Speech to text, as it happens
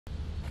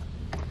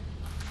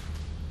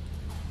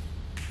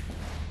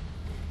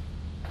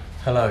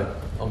Hello,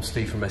 I'm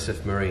Steve from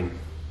SF Marine,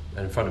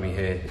 and in front of me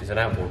here is an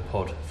outboard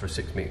pod for a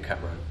 6-metre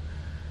catamaran.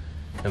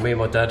 Now me and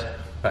my dad,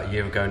 about a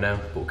year ago now,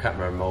 bought a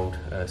catamaran mould,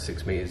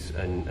 6 metres,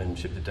 and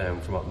shipped it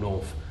down from up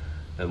north.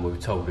 And we were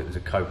told it was a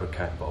Cobra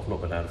Cat, but I've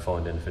not been able to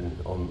find anything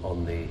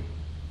on the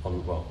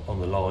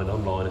line,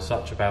 online as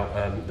such,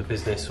 about the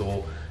business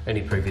or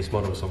any previous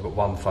models. So I've got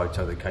one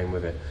photo that came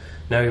with it.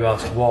 Now you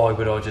ask, why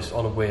would I just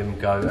on a whim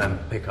go and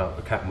pick up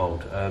a cat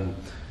mould?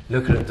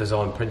 Looking at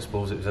design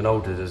principles, it was an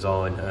older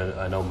design,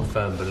 and I'm a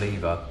firm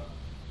believer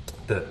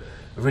that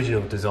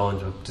original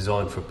designs were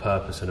designed for a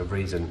purpose and a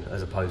reason,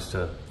 as opposed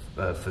to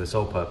for the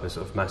sole purpose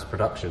of mass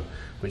production,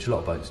 which a lot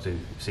of boats do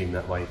seem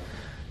that way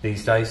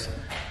these days.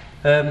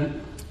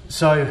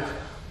 So,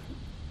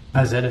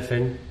 as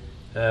anything,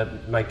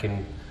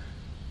 making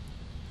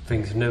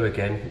things new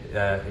again,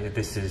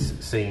 this is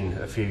seen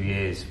a few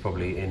years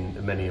probably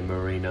in many a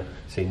marina,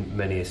 seen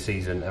many a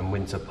season and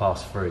winter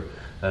pass through.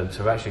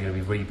 So we're actually going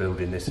to be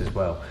rebuilding this as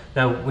well.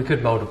 Now we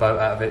could mould a boat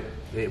out of it,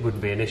 it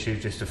wouldn't be an issue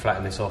just to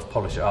flatten this off,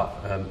 polish it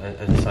up,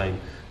 and the same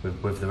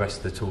with the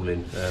rest of the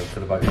tooling for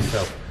the boat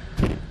itself.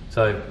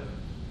 So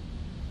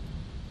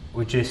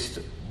we just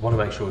want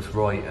to make sure it's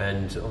right,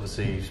 and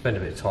obviously spend a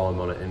bit of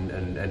time on it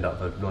and end up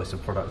a nicer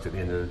product at the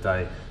end of the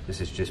day. This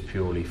is just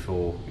purely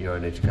for your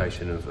own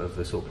education of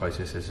the sort of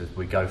processes as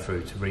we go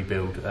through to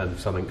rebuild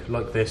something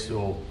like this,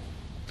 or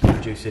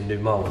producing new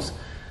moulds.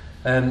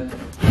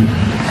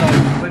 So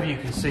whether you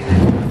can see the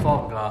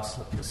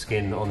fiberglass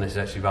skin on this is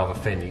actually rather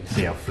thin. You can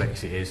see how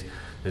flexy it is.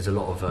 There's a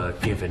lot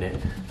of give in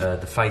it.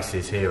 The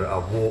faces here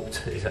are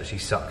warped. It's actually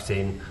sucked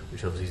in,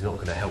 which obviously is not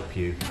going to help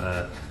you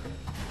when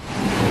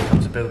it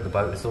comes to building the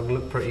boat. It's not going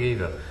to look pretty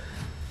either.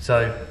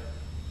 So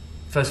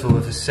first of all,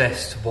 we've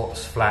assessed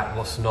what's flat,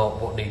 what's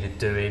not, what needed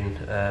doing,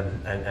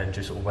 and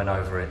just sort of went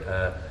over it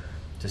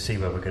to see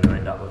where we're going to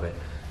end up with it.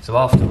 So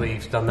after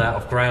we've done that,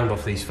 I've ground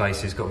off these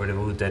faces, got rid of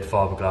all the dead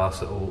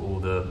fiberglass, all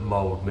the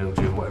mould,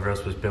 mildew and whatever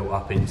else was built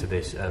up into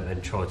this,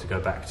 and tried to go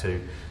back to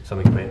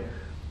something a bit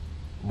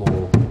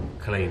more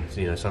clean,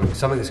 you know, something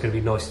that's going to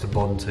be nice to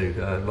bond to,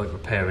 like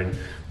repairing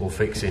or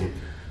fixing,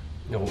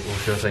 or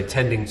should I say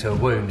tending to a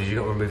wound. You've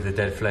got to remove the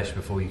dead flesh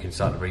before you can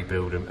start to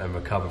rebuild and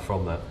recover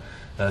from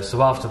that.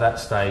 So after that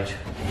stage,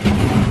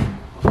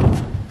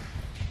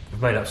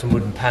 we've made up some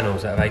wooden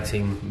panels out of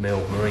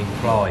 18mm marine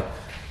ply,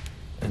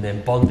 and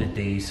then bonded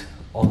these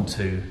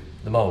onto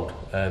the mould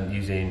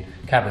using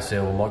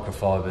Cabasil,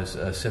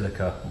 microfibers,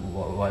 silica,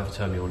 whatever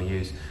term you want to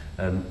use,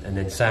 and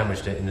then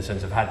sandwiched it in the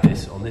sense of had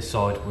this on this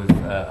side with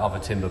other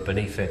timber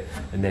beneath it,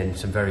 and then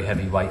some very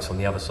heavy weights on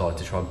the other side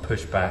to try and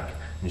push back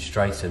and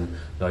straighten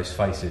those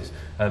faces.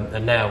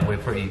 And now we're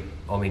pretty,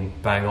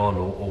 bang on,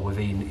 or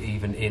within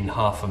even in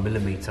 0.5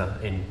 millimetre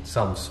in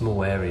some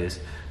small areas.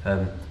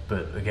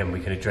 But again, we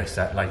can address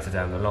that later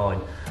down the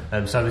line.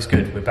 So it's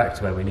good, we're back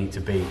to where we need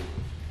to be.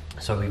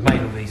 So we've made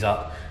all these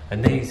up,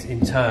 and these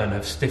in turn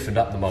have stiffened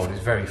up the mould.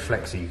 It's very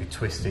flexy, you could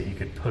twist it, you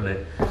could pull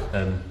it,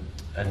 and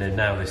then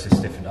now this is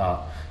stiffened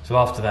up. So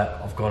after that,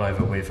 I've gone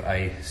over with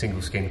a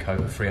single skin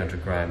coat of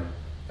 300 gram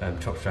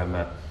chop strand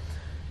mat.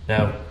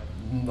 Now,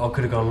 I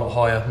could have gone a lot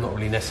higher, not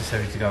really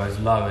necessary to go as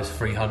low as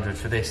 300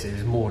 for this. It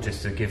was more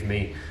just to give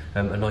me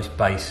a nice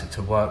base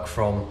to work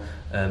from,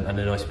 and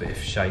a nice bit of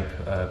shape,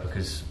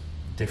 because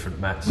different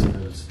mats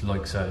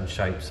like certain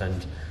shapes,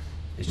 and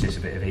it's just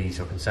a bit of ease.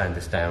 I can sand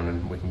this down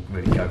and we can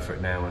really go for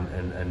it now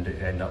and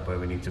end up where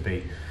we need to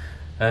be.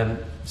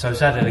 So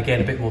it's added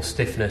again a bit more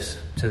stiffness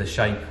to the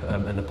shape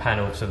and the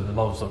panel, so that the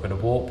mould's not going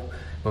to warp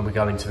when we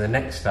go into the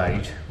next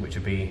stage, which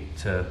would be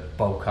to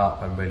bulk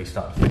up and really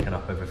start to thicken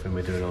up everything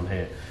we're doing on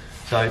here.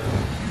 So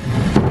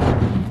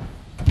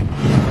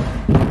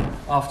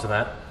after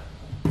that,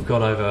 we've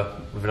gone over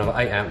with another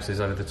 8 ounces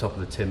over the top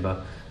of the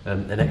timber,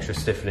 an extra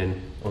stiffening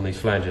on these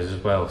flanges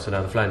as well. So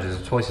now the flanges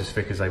are twice as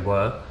thick as they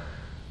were.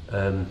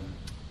 And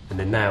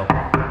then now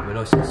we're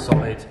nice and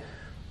solid.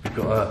 We've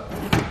got a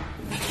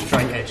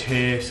straight edge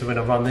here, so when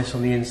I run this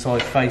on the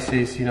inside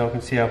faces, I can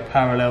see how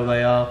parallel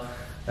they are,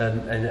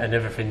 and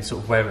everything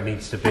sort of where it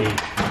needs to be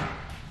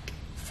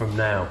from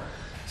now.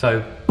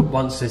 So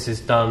once this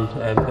is done,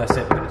 that's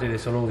it. We're going to do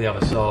this on all the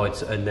other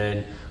sides, and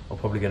then I'm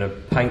probably going to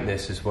paint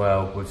this as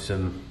well with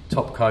some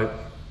top coat,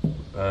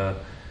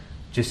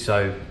 just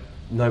so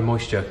no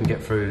moisture can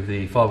get through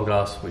the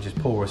fiberglass, which is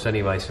porous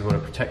anyway, so we want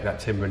to protect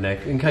that timber and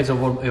neck in case I'm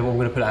going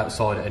to put it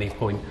outside at any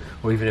point,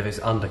 or even if it's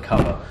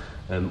undercover.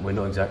 We're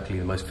not exactly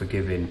the most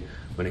forgiving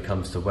when it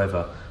comes to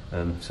weather,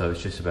 so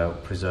it's just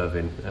about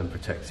preserving and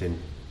protecting,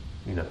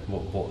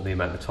 what the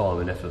amount of time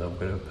and effort that I'm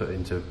going to put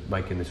into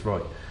making this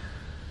right.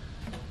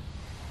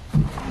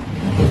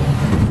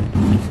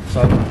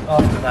 So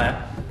after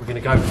that, we're going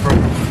to go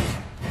through,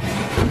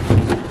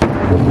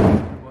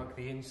 work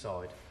the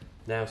inside.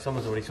 Now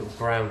someone's already sort of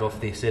ground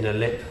off this inner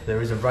lip.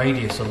 There is a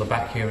radius on the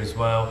back here as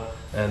well,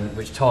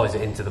 which ties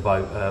it into the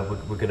boat.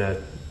 We're going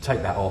to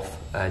take that off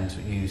and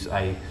use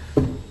a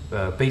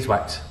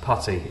beeswax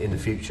putty in the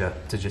future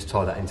to just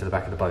tie that into the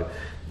back of the boat.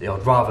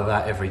 I'd rather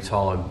that every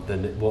time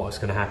than what's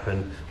going to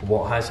happen.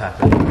 What has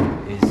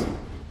happened is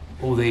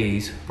all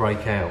these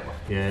break out,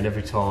 yeah, and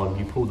every time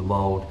you pull the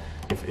mould,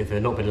 if they're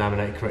not been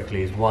laminated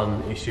correctly, is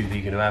one issue that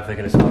you're going to have. They're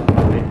going to start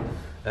coming,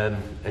 and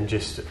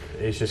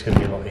it's just going to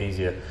be a lot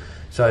easier.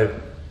 So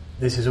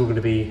this is all going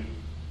to be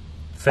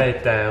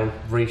fed down,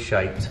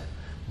 reshaped,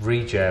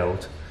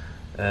 regelled,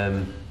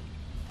 and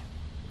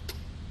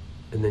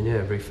then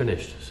yeah,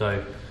 refinished.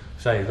 So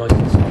nice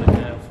and solid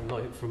now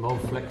from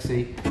old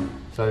Flexi.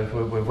 So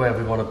we're where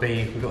we want to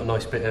be. We've got a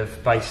nice bit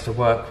of base to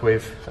work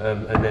with,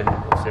 and then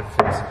obviously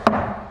everything's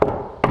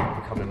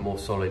becoming more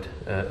solid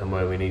and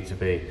where we need to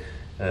be.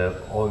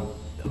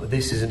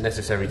 This isn't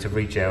necessary to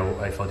regel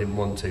if I didn't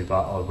want to,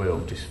 but I will,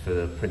 just for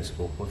the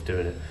principle of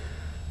doing it.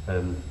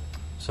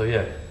 So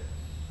yeah,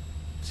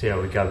 see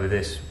how we go with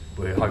this.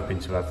 We're hoping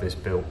to have this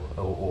built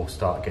or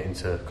start getting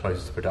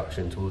closer to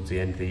production towards the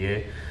end of the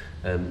year,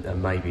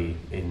 and maybe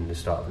in the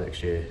start of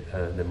next year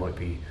there might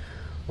be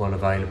one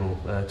available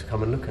to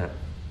come and look at.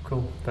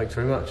 Cool, thanks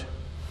very much.